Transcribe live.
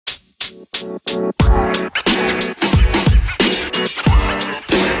Hello,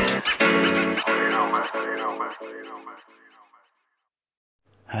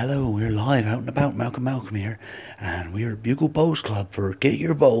 we're live out and about. Malcolm here, and we're at Bugle Bowls Club for Get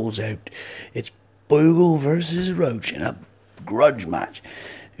Your Bowls Out. It's Bogle versus Roach in a grudge match.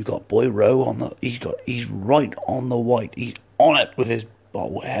 You've got Boy Rowe on the. He's right on the white. He's on it with his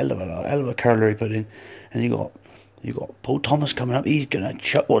hell of a curler he put in, and you got Paul Thomas coming up. He's gonna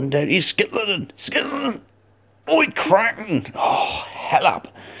chuck one down. He's skittling. Boy, cracking. Oh, hell up!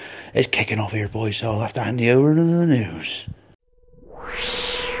 It's kicking off here, boys. So I'll have to hand you over to the news.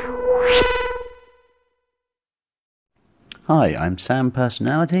 Hi, I'm Sam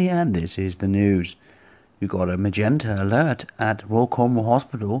Personality, and this is the news. We've got a magenta alert at Royal Cornwall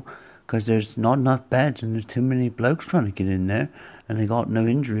Hospital because there's not enough beds and there's too many blokes trying to get in there, and they got no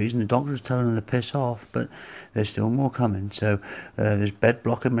injuries, and the doctor's telling them to piss off, but there's still more coming. So there's bed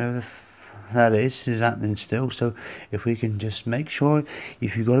blocking, whatever that is happening still. So if we can just make sure,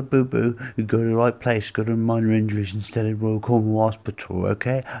 if you've got a boo-boo, you go to the right place, go to minor injuries instead of Royal Cornwall Hospital,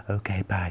 okay? Okay, bye.